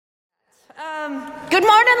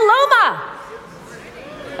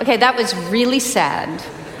Okay, that was really sad.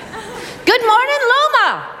 Good morning,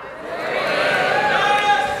 Loma.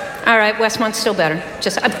 All right, Westmont's still better.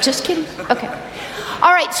 I'm just kidding. Okay.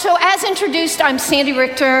 All right, so as introduced, I'm Sandra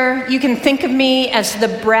Richter. You can think of me as the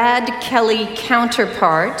Brad Kelly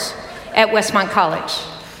counterpart at Westmont College.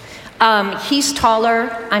 He's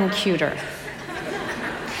taller, I'm cuter.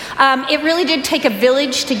 It really did take a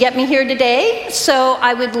village to get me here today, so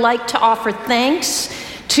I would like to offer thanks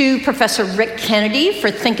to Professor Rick Kennedy for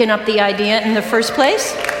thinking up the idea in the first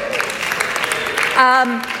place.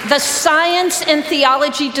 The Science and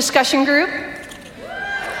Theology Discussion Group.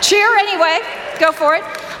 Cheer anyway, go for it.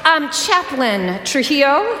 Chaplain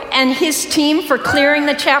Trujillo and his team for clearing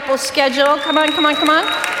the chapel schedule. Come on.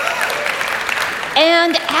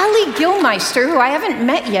 And Allie Gilmeister, who I haven't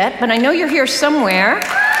met yet, but I know you're here somewhere,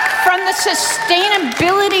 from the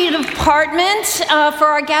Sustainability Department for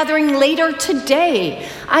our gathering later today.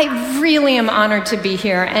 I really am honored to be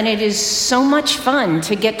here, and it is so much fun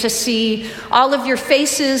to get to see all of your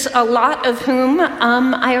faces, a lot of whom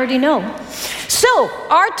I already know. So,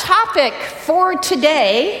 our topic for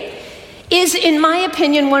today is, in my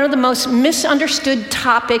opinion, one of the most misunderstood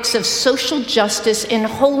topics of social justice and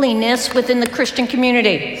holiness within the Christian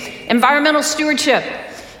community: environmental stewardship.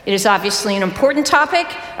 It is obviously an important topic,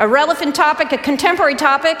 a relevant topic, a contemporary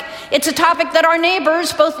topic. It's a topic that our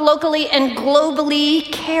neighbors, both locally and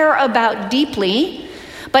globally, care about deeply.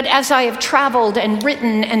 But as I have traveled and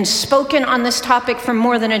written and spoken on this topic for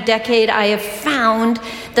more than a decade, I have found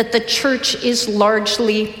that the church is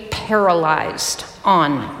largely paralyzed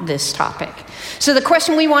on this topic. So the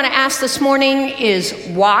question we want to ask this morning is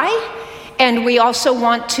why? And we also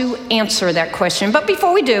want to answer that question. But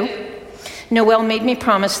before we do, Noelle made me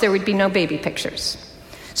promise there would be no baby pictures.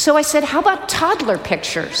 So I said, how about toddler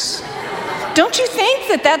pictures? Don't you think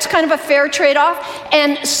that that's kind of a fair trade-off?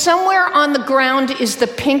 And somewhere on the ground is the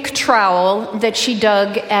pink trowel that she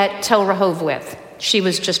dug at Tel Rehov with. She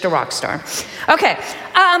was just a rock star. Okay,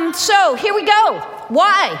 so here we go.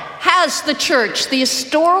 Why has the church, the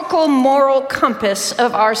historical moral compass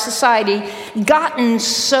of our society, gotten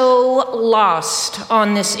so lost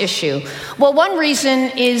on this issue? Well, one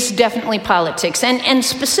reason is definitely politics, and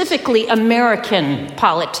specifically American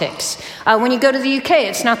politics. When you go to the UK,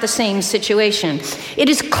 it's not the same situation. It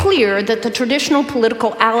is clear that the traditional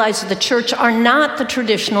political allies of the church are not the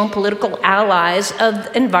traditional political allies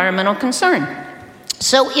of environmental concern.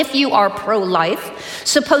 So if you are pro-life,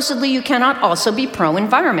 supposedly you cannot also be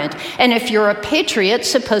pro-environment. And if you're a patriot,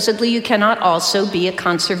 supposedly you cannot also be a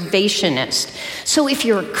conservationist. So if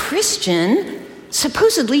you're a Christian,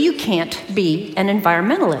 supposedly you can't be an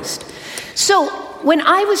environmentalist. So when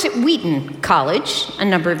I was at Wheaton College a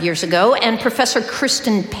number of years ago, and Professor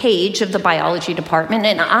Kristen Page of the biology department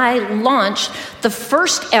and I launched the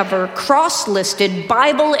first ever cross-listed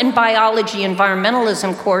Bible and biology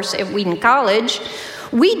environmentalism course at Wheaton College,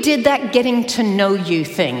 we did that getting to know you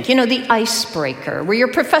thing, the icebreaker, where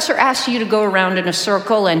your professor asks you to go around in a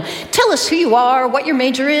circle and tell us who you are, what your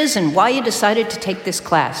major is, and why you decided to take this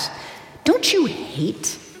class. Don't you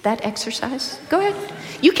hate that exercise? Go ahead.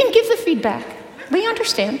 You can give the feedback. We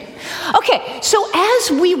understand. Okay, so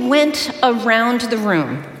as we went around the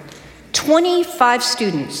room, 25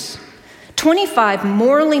 students, 25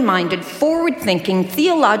 morally minded, forward-thinking,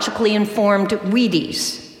 theologically informed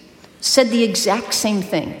Wheaties said the exact same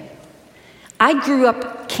thing. I grew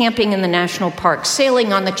up camping in the national park,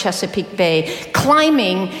 sailing on the Chesapeake Bay,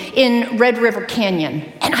 climbing in Red River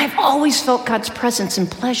Canyon, and I've always felt God's presence and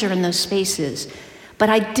pleasure in those spaces. But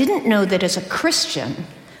I didn't know that as a Christian,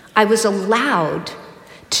 I was allowed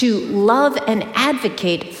to love and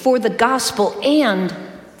advocate for the gospel and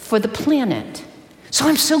for the planet. So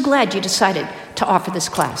I'm so glad you decided to offer this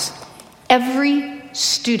class. Every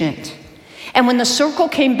student. And when the circle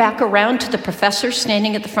came back around to the professor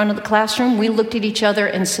standing at the front of the classroom, we looked at each other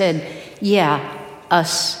and said, yeah,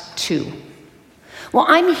 us too. Well,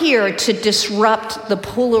 I'm here to disrupt the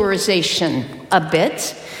polarization a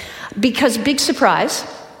bit because, big surprise,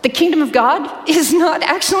 the kingdom of God is not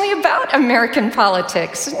actually about American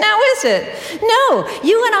politics. Now is it? No,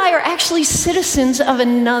 you and I are actually citizens of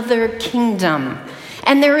another kingdom.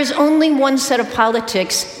 And there is only one set of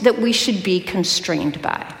politics that we should be constrained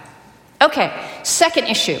by. Okay, second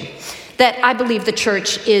issue that I believe the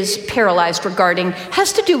church is paralyzed regarding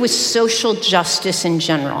has to do with social justice in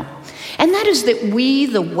general. And that is that we,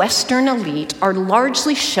 the Western elite, are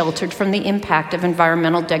largely sheltered from the impact of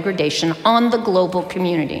environmental degradation on the global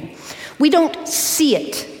community. We don't see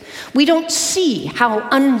it. We don't see how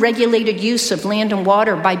unregulated use of land and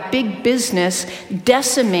water by big business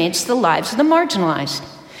decimates the lives of the marginalized.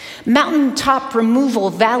 Mountaintop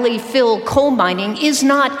removal, valley fill, coal mining is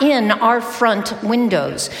not in our front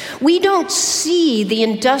windows. We don't see the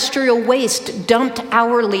industrial waste dumped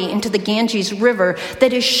hourly into the Ganges River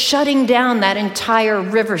that is shutting down that entire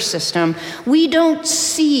river system. We don't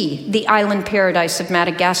see the island paradise of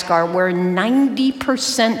Madagascar where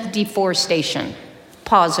 90% deforestation,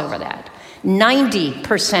 pause over that,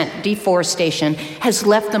 90% deforestation has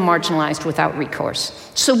left the marginalized without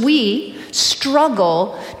recourse. So we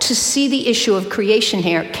struggle to see the issue of creation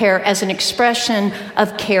care as an expression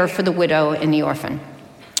of care for the widow and the orphan.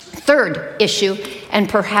 Third issue, and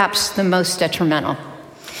perhaps the most detrimental,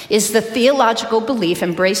 is the theological belief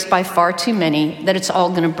embraced by far too many that it's all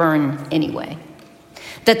going to burn anyway.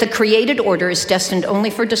 That the created order is destined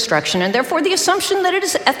only for destruction, and therefore the assumption that it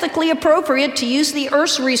is ethically appropriate to use the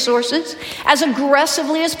Earth's resources as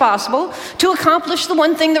aggressively as possible to accomplish the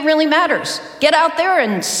one thing that really matters. Get out there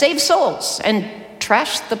and save souls and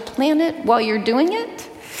trash the planet while you're doing it.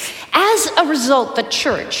 As a result, the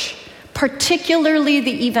church, particularly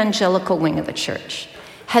the evangelical wing of the church,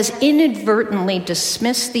 has inadvertently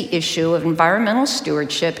dismissed the issue of environmental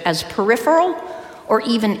stewardship as peripheral or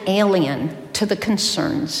even alien to the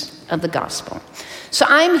concerns of the gospel. So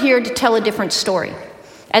I'm here to tell a different story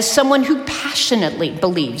as someone who passionately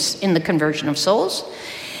believes in the conversion of souls.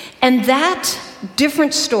 And that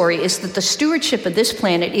different story is that the stewardship of this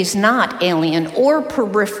planet is not alien or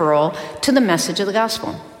peripheral to the message of the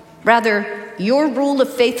gospel. Rather, your rule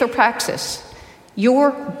of faith or praxis,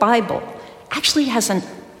 your Bible, actually has a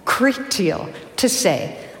great deal to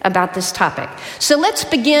say about this topic. So let's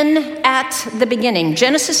begin at the beginning.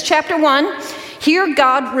 Genesis chapter 1. Here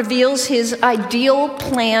God reveals his ideal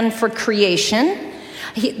plan for creation.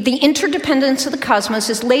 The interdependence of the cosmos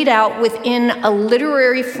is laid out within a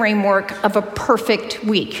literary framework of a perfect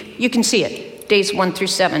week. You can see it, days 1 through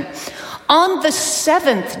 7. On the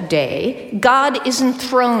seventh day, God is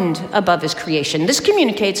enthroned above his creation. This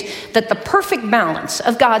communicates that the perfect balance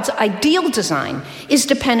of God's ideal design is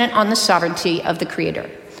dependent on the sovereignty of the Creator.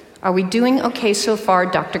 Are we doing okay so far,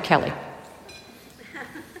 Dr. Kelly?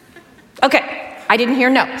 Okay, I didn't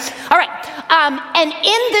hear no. All right, and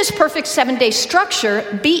in this perfect 7-day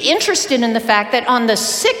structure, be interested in the fact that on the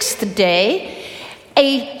sixth day,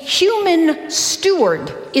 a human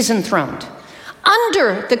steward is enthroned.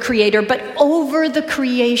 Under the Creator, but over the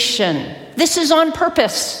creation. This is on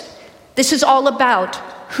purpose. This is all about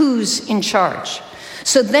who's in charge.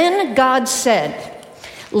 So then God said,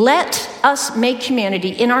 let us make humanity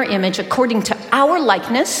in our image according to our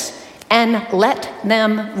likeness, and let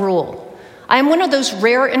them rule. I am one of those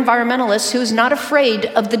rare environmentalists who is not afraid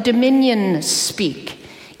of the dominion speak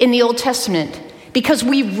in the Old Testament, because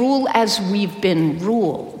we rule as we've been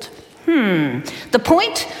ruled. The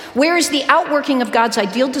point, whereas the outworking of God's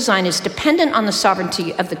ideal design is dependent on the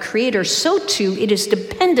sovereignty of the Creator, so too it is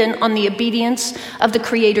dependent on the obedience of the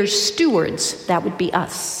Creator's stewards, that would be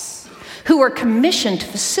us, who are commissioned to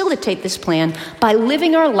facilitate this plan by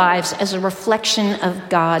living our lives as a reflection of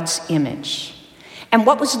God's image. And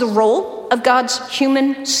what was the role of God's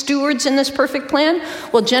human stewards in this perfect plan?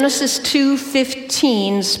 Well, Genesis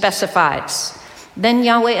 2:15 specifies, then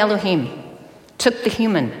Yahweh Elohim took the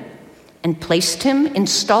human and placed him,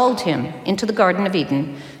 installed him into the Garden of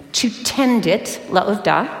Eden to tend it,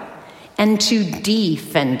 la'ovdah, and to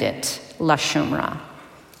defend it, lashomra.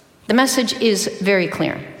 The message is very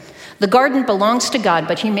clear. The garden belongs to God,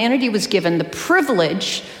 but humanity was given the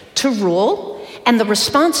privilege to rule and the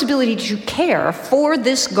responsibility to care for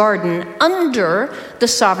this garden under the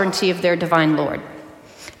sovereignty of their divine Lord.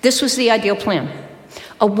 This was the ideal plan.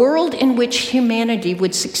 A world in which humanity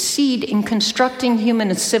would succeed in constructing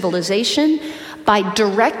human civilization by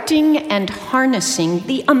directing and harnessing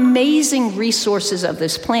the amazing resources of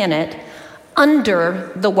this planet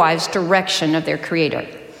under the wise direction of their Creator.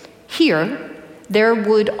 Here, there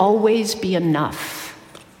would always be enough.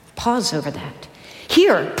 Pause over that.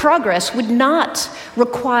 Here, progress would not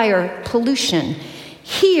require pollution.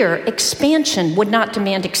 Here, expansion would not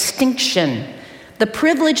demand extinction. The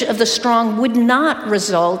privilege of the strong would not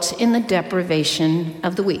result in the deprivation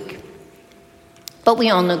of the weak. But we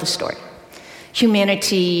all know the story.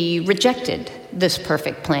 Humanity rejected this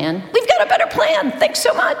perfect plan. We've got a better plan, thanks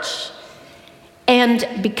so much.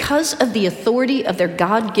 And because of the authority of their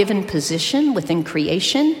God-given position within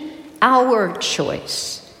creation, our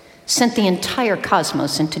choice sent the entire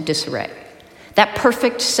cosmos into disarray. That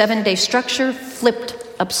perfect 7-day structure flipped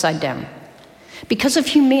upside down. Because of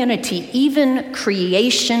humanity, even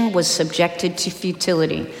creation was subjected to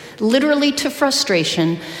futility, literally to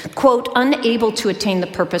frustration, quote, unable to attain the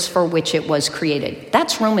purpose for which it was created.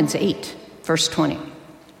 That's Romans 8, verse 20.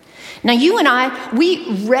 Now, you and I,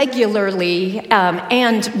 we regularly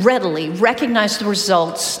and readily recognize the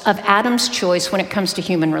results of Adam's choice when it comes to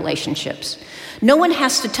human relationships. No one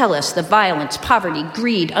has to tell us that violence, poverty,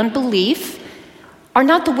 greed, unbelief are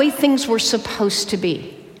not the way things were supposed to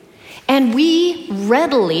be. And we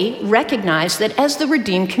readily recognize that as the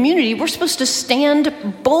redeemed community, we're supposed to stand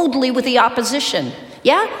boldly with the opposition.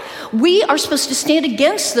 Yeah? We are supposed to stand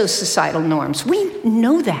against those societal norms. We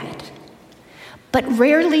know that. But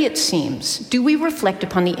rarely, it seems, do we reflect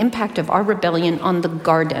upon the impact of our rebellion on the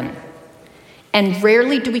garden. And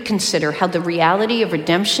rarely do we consider how the reality of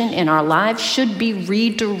redemption in our lives should be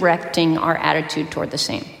redirecting our attitude toward the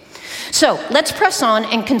same. So let's press on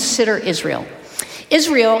and consider Israel.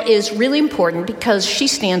 Israel is really important because she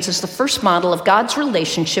stands as the first model of God's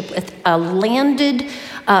relationship with a landed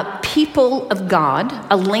people of God,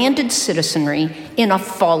 a landed citizenry in a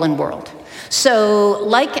fallen world. So,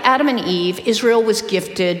 like Adam and Eve, Israel was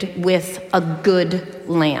gifted with a good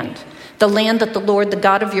land, the land that the Lord, the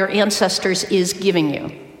God of your ancestors, is giving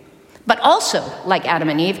you. But also, like Adam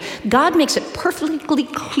and Eve, God makes it perfectly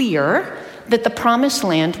clear that the promised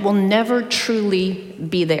land will never truly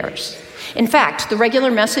be theirs. In fact, the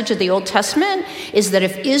regular message of the Old Testament is that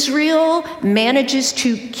if Israel manages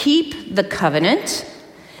to keep the covenant,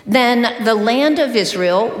 then the land of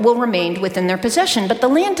Israel will remain within their possession. But the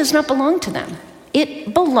land does not belong to them.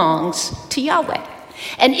 It belongs to Yahweh.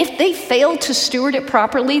 And if they fail to steward it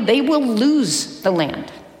properly, they will lose the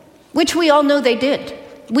land, which we all know they did.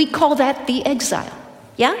 We call that the exile.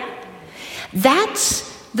 Yeah? That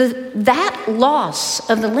loss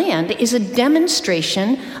of the land is a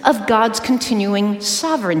demonstration of God's continuing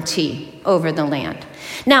sovereignty over the land.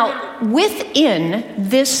 Now, within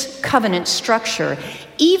this covenant structure,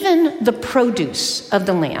 even the produce of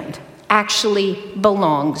the land actually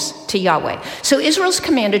belongs to Yahweh. So Israel's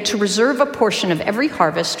commanded to reserve a portion of every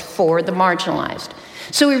harvest for the marginalized.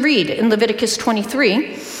 So we read in Leviticus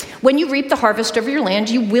 23, when you reap the harvest of your land,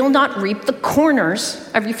 you will not reap the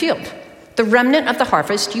corners of your field. The remnant of the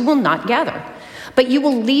harvest you will not gather, but you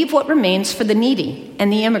will leave what remains for the needy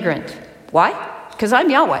and the immigrant. Why? Because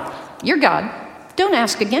I'm Yahweh, your God. Don't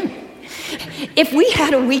ask again. If we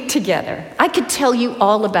had a week together, I could tell you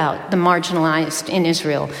all about the marginalized in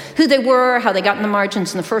Israel, who they were, how they got in the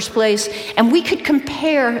margins in the first place, and we could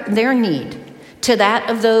compare their need to that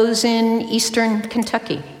of those in eastern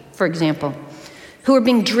Kentucky, for example, who are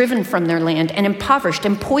being driven from their land and impoverished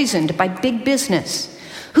and poisoned by big business,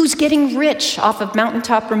 who's getting rich off of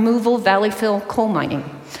mountaintop removal, valley fill, coal mining,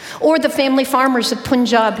 or the family farmers of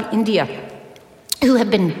Punjab, India, who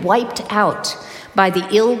have been wiped out by the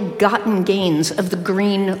ill-gotten gains of the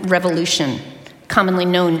Green Revolution, commonly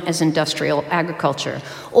known as industrial agriculture,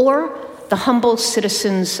 or the humble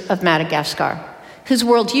citizens of Madagascar, whose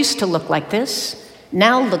world used to look like this,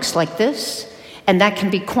 now looks like this, and that can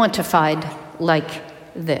be quantified like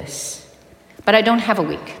this. But I don't have a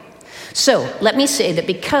week. So let me say that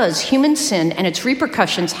because human sin and its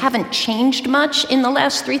repercussions haven't changed much in the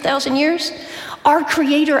last 3,000 years, our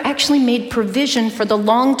Creator actually made provision for the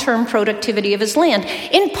long-term productivity of his land,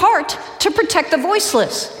 in part to protect the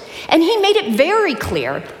voiceless. And he made it very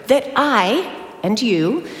clear that I and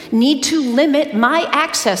you need to limit my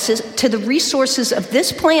access to the resources of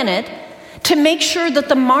this planet to make sure that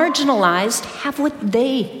the marginalized have what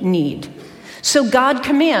they need. So God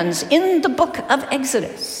commands in the book of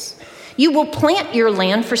Exodus, you will plant your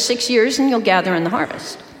land for 6 years and you'll gather in the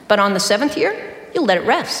harvest. But on the 7th year, you'll let it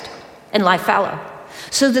rest and lie fallow,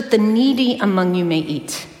 so that the needy among you may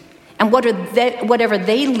eat. And whatever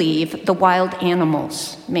they leave, the wild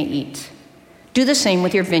animals may eat. Do the same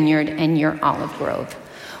with your vineyard and your olive grove.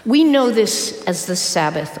 We know this as the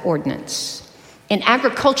Sabbath ordinance. In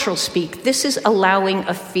agricultural speak, this is allowing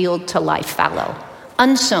a field to lie fallow,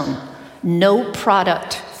 unsown, no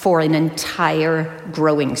product for an entire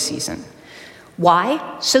growing season.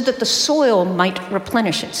 Why? So that the soil might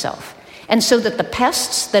replenish itself. And so that the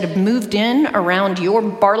pests that have moved in around your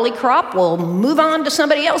barley crop will move on to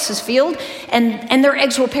somebody else's field and their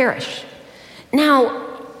eggs will perish. Now,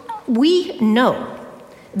 we know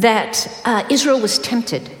that Israel was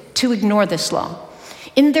tempted to ignore this law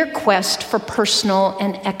in their quest for personal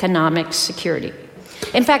and economic security.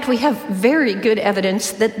 In fact, we have very good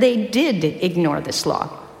evidence that they did ignore this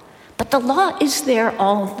law. But the law is there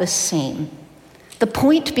all the same. The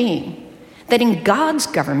point being that in God's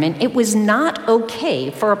government, it was not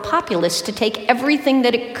okay for a populace to take everything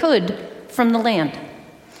that it could from the land.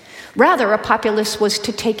 Rather, a populace was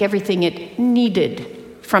to take everything it needed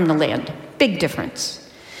from the land. Big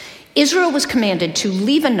difference. Israel was commanded to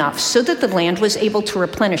leave enough so that the land was able to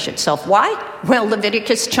replenish itself. Why? Well,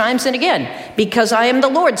 Leviticus chimes in again. Because I am the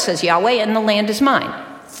Lord, says Yahweh, and the land is mine.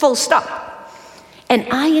 Full stop. And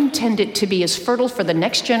I intend it to be as fertile for the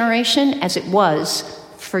next generation as it was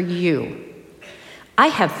for you. I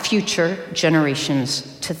have future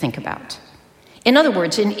generations to think about. In other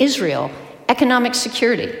words, in Israel, economic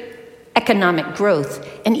security, economic growth,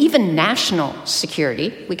 and even national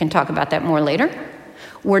security, we can talk about that more later,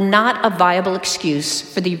 were not a viable excuse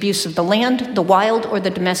for the abuse of the land, the wild, or the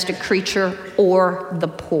domestic creature, or the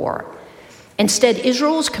poor. Instead,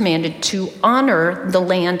 Israel was commanded to honor the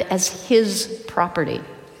land as his property.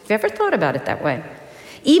 Have you ever thought about it that way?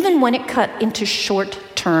 Even when it cut into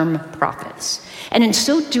short-term profits. And in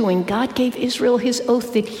so doing, God gave Israel his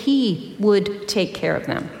oath that he would take care of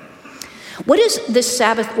them. What does this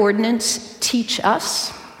Sabbath ordinance teach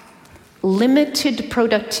us? Limited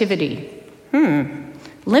productivity.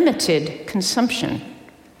 Limited consumption,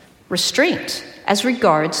 restraint as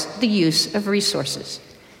regards the use of resources.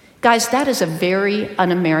 Guys, that is a very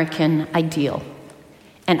un-American ideal,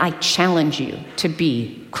 and I challenge you to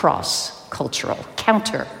be cross-cultural,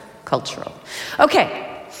 counter-cultural.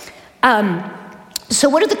 Okay, so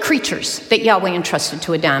what are the creatures that Yahweh entrusted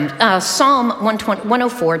to Adam? Psalm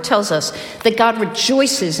 104 tells us that God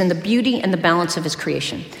rejoices in the beauty and the balance of his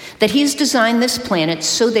creation, that he's designed this planet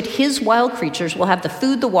so that his wild creatures will have the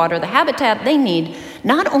food, the water, the habitat they need,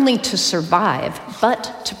 not only to survive,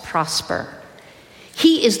 but to prosper.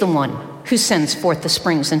 He is the one who sends forth the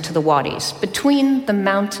springs into the wadis. Between the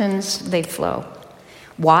mountains they flow.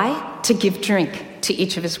 Why? To give drink to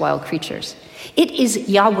each of his wild creatures. It is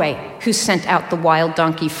Yahweh who sent out the wild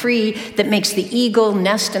donkey free, that makes the eagle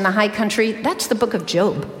nest in the high country. That's the book of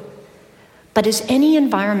Job. But as any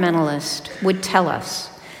environmentalist would tell us,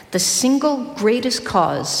 the single greatest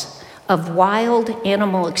cause of wild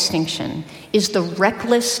animal extinction is the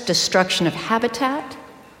reckless destruction of habitat.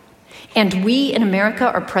 And we in America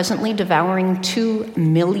are presently devouring 2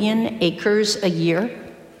 million acres a year.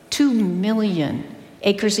 2 million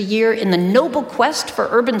acres a year in the noble quest for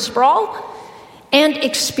urban sprawl, and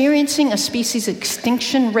experiencing a species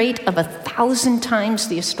extinction rate of 1,000 times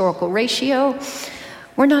the historical ratio.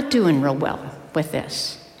 We're not doing real well with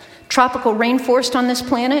this. Tropical rainforest on this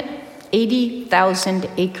planet, 80,000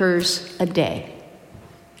 acres a day.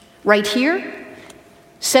 Right here,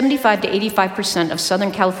 75 to 85% of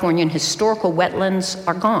Southern Californian historical wetlands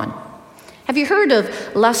are gone. Have you heard of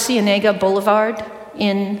La Cienega Boulevard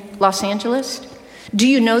in Los Angeles? Do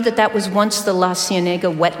you know that that was once the La Cienega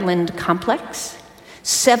Wetland Complex?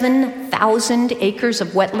 7,000 acres of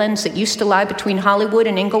wetlands that used to lie between Hollywood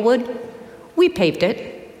and Inglewood. We paved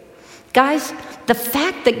it. Guys, the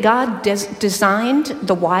fact that God designed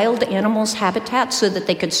the wild animals' habitat so that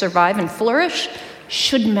they could survive and flourish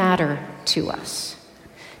should matter to us.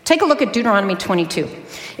 Take a look at Deuteronomy 22.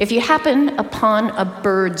 If you happen upon a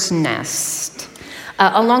bird's nest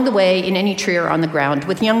along the way in any tree or on the ground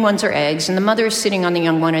with young ones or eggs, and the mother is sitting on the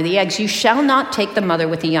young one or the eggs, you shall not take the mother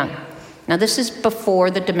with the young. Now, this is before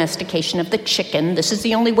the domestication of the chicken. This is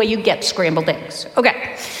the only way you get scrambled eggs.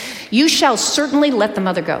 Okay. You shall certainly let the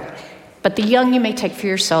mother go, but the young you may take for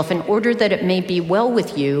yourself in order that it may be well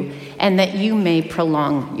with you and that you may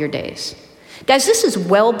prolong your days. Guys, this is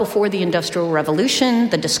well before the Industrial Revolution,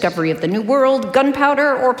 the discovery of the New World,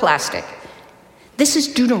 gunpowder, or plastic. This is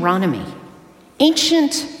Deuteronomy,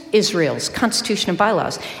 ancient Israel's constitution and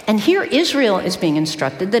bylaws. And here Israel is being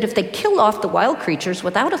instructed that if they kill off the wild creatures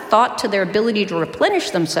without a thought to their ability to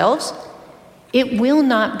replenish themselves, it will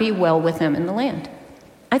not be well with them in the land.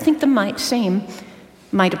 I think the same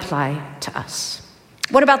might apply to us.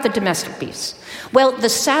 What about the domestic beasts? Well, the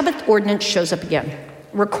Sabbath ordinance shows up again,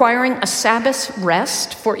 requiring a Sabbath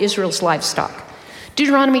rest for Israel's livestock.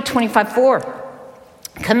 Deuteronomy 25:4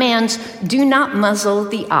 commands, do not muzzle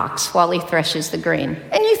the ox while he threshes the grain.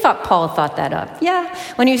 And you thought Paul thought that up. Yeah,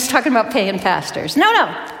 when he was talking about paying pastors.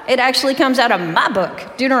 No, it actually comes out of my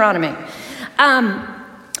book, Deuteronomy.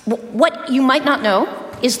 What you might not know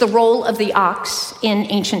is the role of the ox in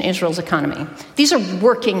ancient Israel's economy. These are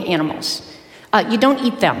working animals. You don't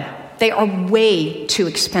eat them. They are way too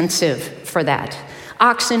expensive for that.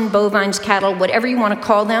 Oxen, bovines, cattle, whatever you want to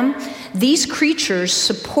call them, these creatures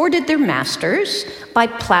supported their masters by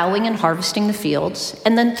plowing and harvesting the fields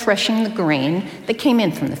and then threshing the grain that came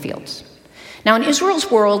in from the fields. Now, in Israel's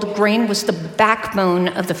world, grain was the backbone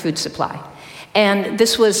of the food supply, and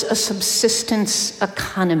this was a subsistence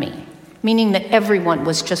economy, meaning that everyone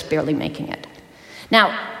was just barely making it.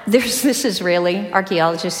 Now, there's this Israeli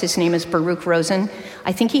archaeologist, his name is Baruch Rosen.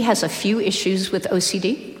 I think he has a few issues with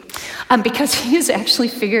OCD. because he has actually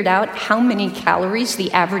figured out how many calories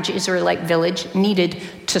the average Israelite village needed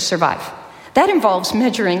to survive. That involves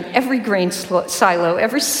measuring every grain silo,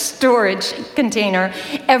 every storage container,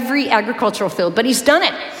 every agricultural field, but he's done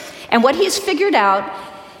it. And what he's figured out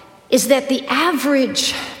is that the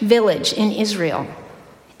average village in Israel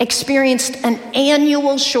experienced an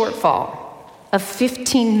annual shortfall of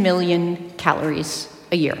 15 million calories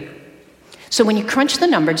a year. So when you crunch the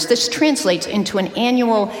numbers, this translates into an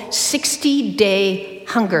annual 60-day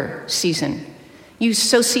hunger season. You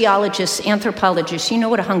sociologists, anthropologists, you know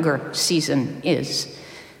what a hunger season is.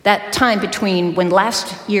 That time between when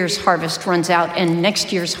last year's harvest runs out and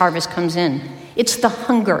next year's harvest comes in. It's the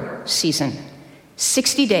hunger season.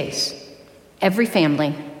 60 days, every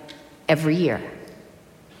family, every year.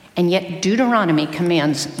 And yet Deuteronomy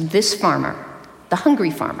commands this farmer, the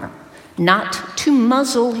hungry farmer, not to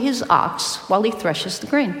muzzle his ox while he threshes the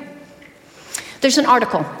grain. There's an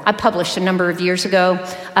article I published a number of years ago.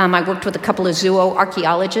 I worked with a couple of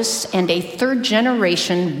zooarchaeologists and a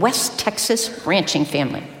third-generation West Texas ranching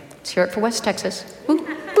family. Let's hear it for West Texas. Woo,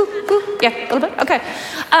 woo, woo. Yeah, a little bit? Okay.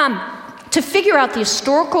 To figure out the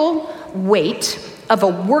historical weight of a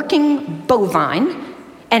working bovine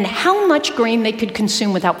and how much grain they could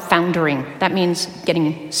consume without foundering. That means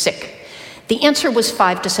getting sick. The answer was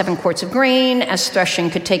 5 to 7 quarts of grain, as threshing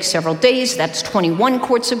could take several days. That's 21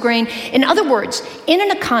 quarts of grain. In other words, in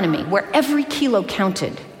an economy where every kilo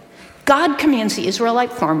counted, God commands the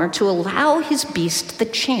Israelite farmer to allow his beast the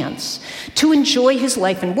chance to enjoy his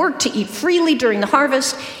life and work, to eat freely during the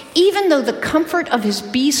harvest, even though the comfort of his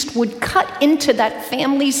beast would cut into that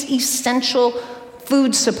family's essential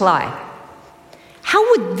food supply. How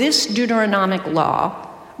would this Deuteronomic law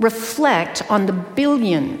reflect on the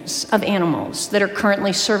billions of animals that are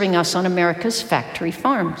currently serving us on America's factory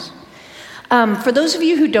farms? For those of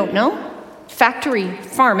you who don't know, factory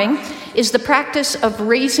farming is the practice of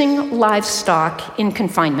raising livestock in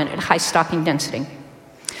confinement at high stocking density,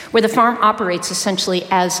 where the farm operates essentially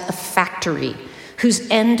as a factory whose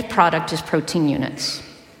end product is protein units.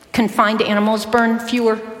 Confined animals burn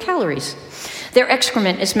fewer calories. Their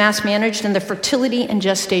excrement is mass managed and their fertility and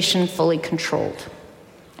gestation fully controlled.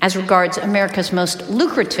 As regards America's most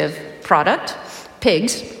lucrative product,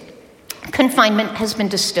 pigs, confinement has been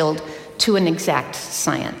distilled to an exact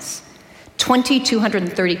science. 20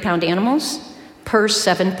 230-pound animals per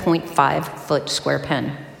 7.5-foot square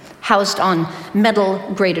pen. Housed on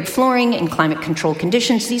metal-graded flooring in climate-controlled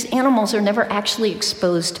conditions, these animals are never actually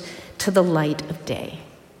exposed to the light of day.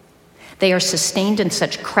 They are sustained in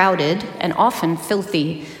such crowded and often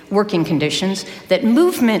filthy working conditions that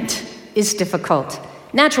movement is difficult.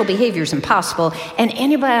 Natural behavior is impossible, and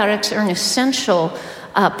antibiotics are an essential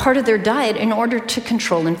part of their diet in order to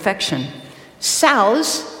control infection.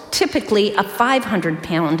 Sows, typically a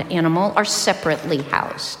 500-pound animal, are separately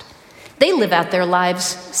housed. They live out their lives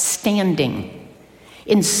standing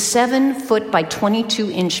in 7-foot by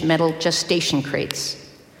 22-inch metal gestation crates,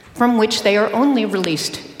 from which they are only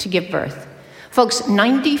released to give birth. Folks,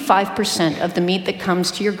 95% of the meat that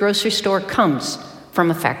comes to your grocery store comes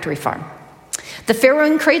from a factory farm. The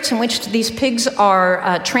farrowing crates in which these pigs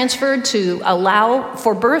are transferred to allow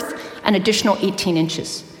for birth an additional 18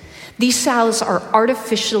 inches. These sows are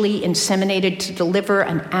artificially inseminated to deliver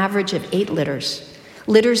an average of 8 litters,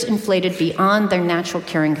 litters inflated beyond their natural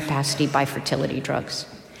carrying capacity by fertility drugs.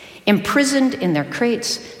 Imprisoned in their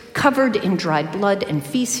crates, covered in dried blood and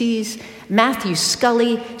feces, Matthew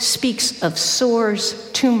Scully speaks of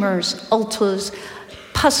sores, tumors, ulcers,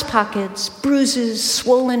 pus pockets, bruises,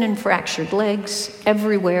 swollen and fractured legs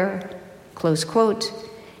everywhere, close quote,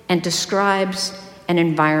 and describes an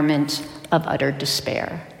environment of utter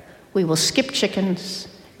despair. We will skip chickens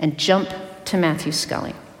and jump to Matthew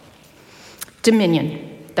Scully.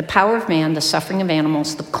 Dominion, the power of man, the suffering of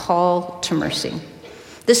animals, the call to mercy.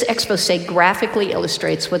 This expose graphically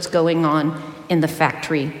illustrates what's going on in the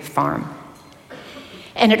factory farm.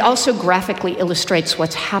 And it also graphically illustrates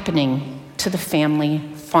what's happening to the family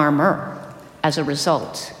farmer as a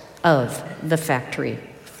result of the factory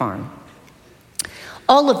farm.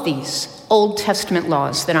 All of these Old Testament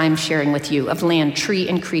laws that I'm sharing with you of land, tree,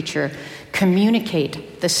 and creature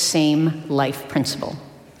communicate the same life principle.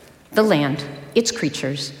 The land, its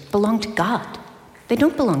creatures, belong to God. They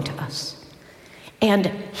don't belong to us. And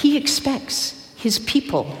he expects his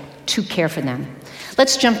people to care for them.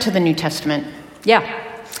 Let's jump to the New Testament. Yeah,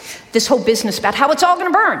 this whole business about how it's all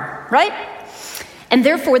going to burn, right? And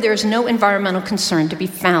therefore, there's no environmental concern to be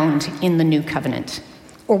found in the New Covenant.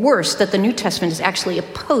 Or worse, that the New Testament is actually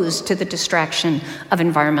opposed to the distraction of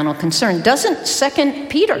environmental concern. Doesn't 2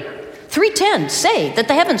 Peter 3:10 say that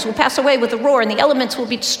the heavens will pass away with a roar and the elements will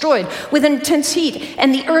be destroyed with intense heat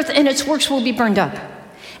and the earth and its works will be burned up.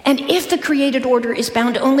 And if the created order is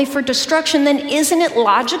bound only for destruction, then isn't it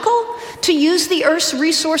logical to use the earth's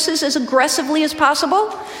resources as aggressively as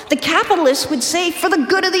possible? The capitalists would say for the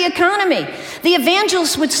good of the economy. The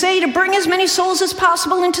evangelists would say to bring as many souls as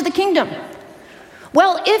possible into the kingdom.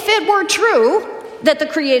 Well, if it were true that the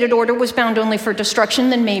created order was bound only for destruction,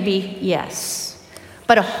 then maybe yes.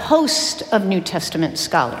 But a host of New Testament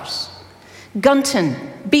scholars, Gunton,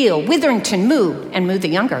 Beale, Witherington, Moo, and Moo the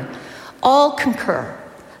Younger, all concur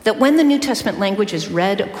that when the New Testament language is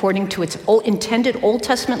read according to its intended Old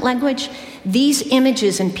Testament language, these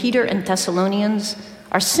images in Peter and Thessalonians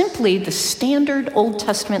are simply the standard Old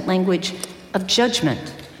Testament language of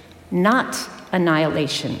judgment, not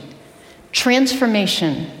annihilation.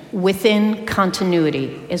 Transformation within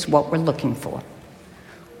continuity is what we're looking for.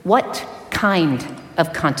 What kind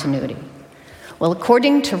of continuity? Well,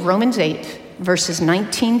 according to Romans 8, verses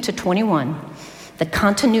 19 to 21, the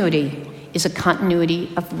continuity is a continuity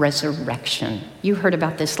of resurrection. You heard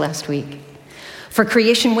about this last week. For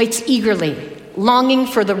creation waits eagerly, longing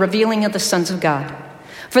for the revealing of the sons of God.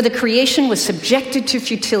 For the creation was subjected to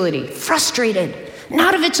futility, frustrated,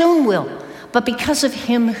 not of its own will, but because of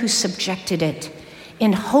him who subjected it,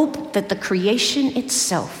 in hope that the creation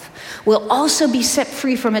itself will also be set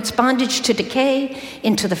free from its bondage to decay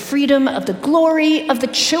into the freedom of the glory of the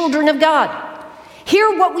children of God.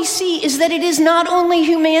 Here what we see is that it is not only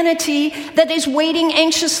humanity that is waiting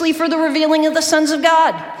anxiously for the revealing of the sons of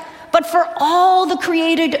God, but for all the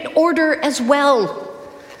created order as well.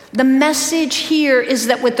 The message here is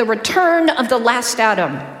that with the return of the last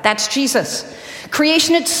Adam, that's Jesus,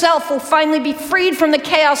 creation itself will finally be freed from the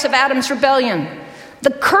chaos of Adam's rebellion.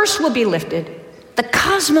 The curse will be lifted, the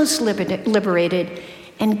cosmos liberated,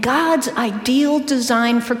 and God's ideal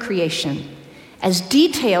design for creation, as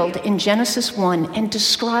detailed in Genesis 1 and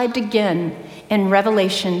described again in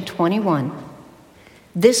Revelation 21,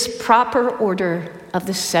 this proper order of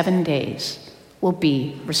the 7 days will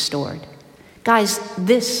be restored. Guys,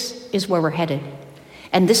 this is where we're headed.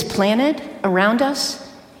 And this planet around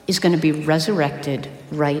us is going to be resurrected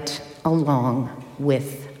right along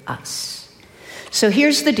with us. So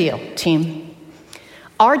here's the deal, team.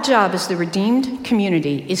 Our job as the redeemed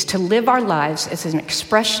community is to live our lives as an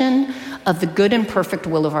expression of the good and perfect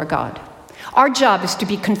will of our God. Our job is to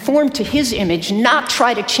be conformed to his image, not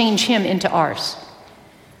try to change him into ours.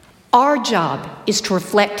 Our job is to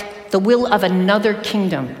reflect the will of another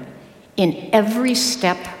kingdom in every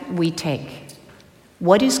step we take.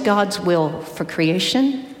 What is God's will for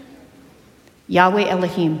creation? Yahweh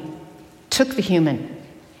Elohim took the human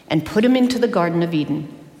and put him into the Garden of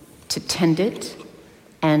Eden to tend it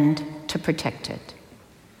and to protect it.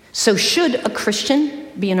 So should a Christian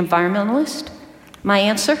be an environmentalist? My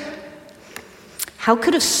answer, how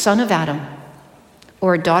could a son of Adam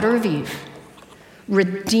or a daughter of Eve,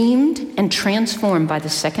 redeemed and transformed by the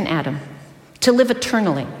second Adam to live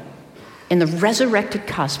eternally in the resurrected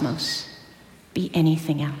cosmos, be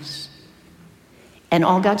anything else? And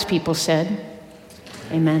all God's people said,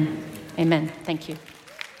 amen. Amen. Thank you.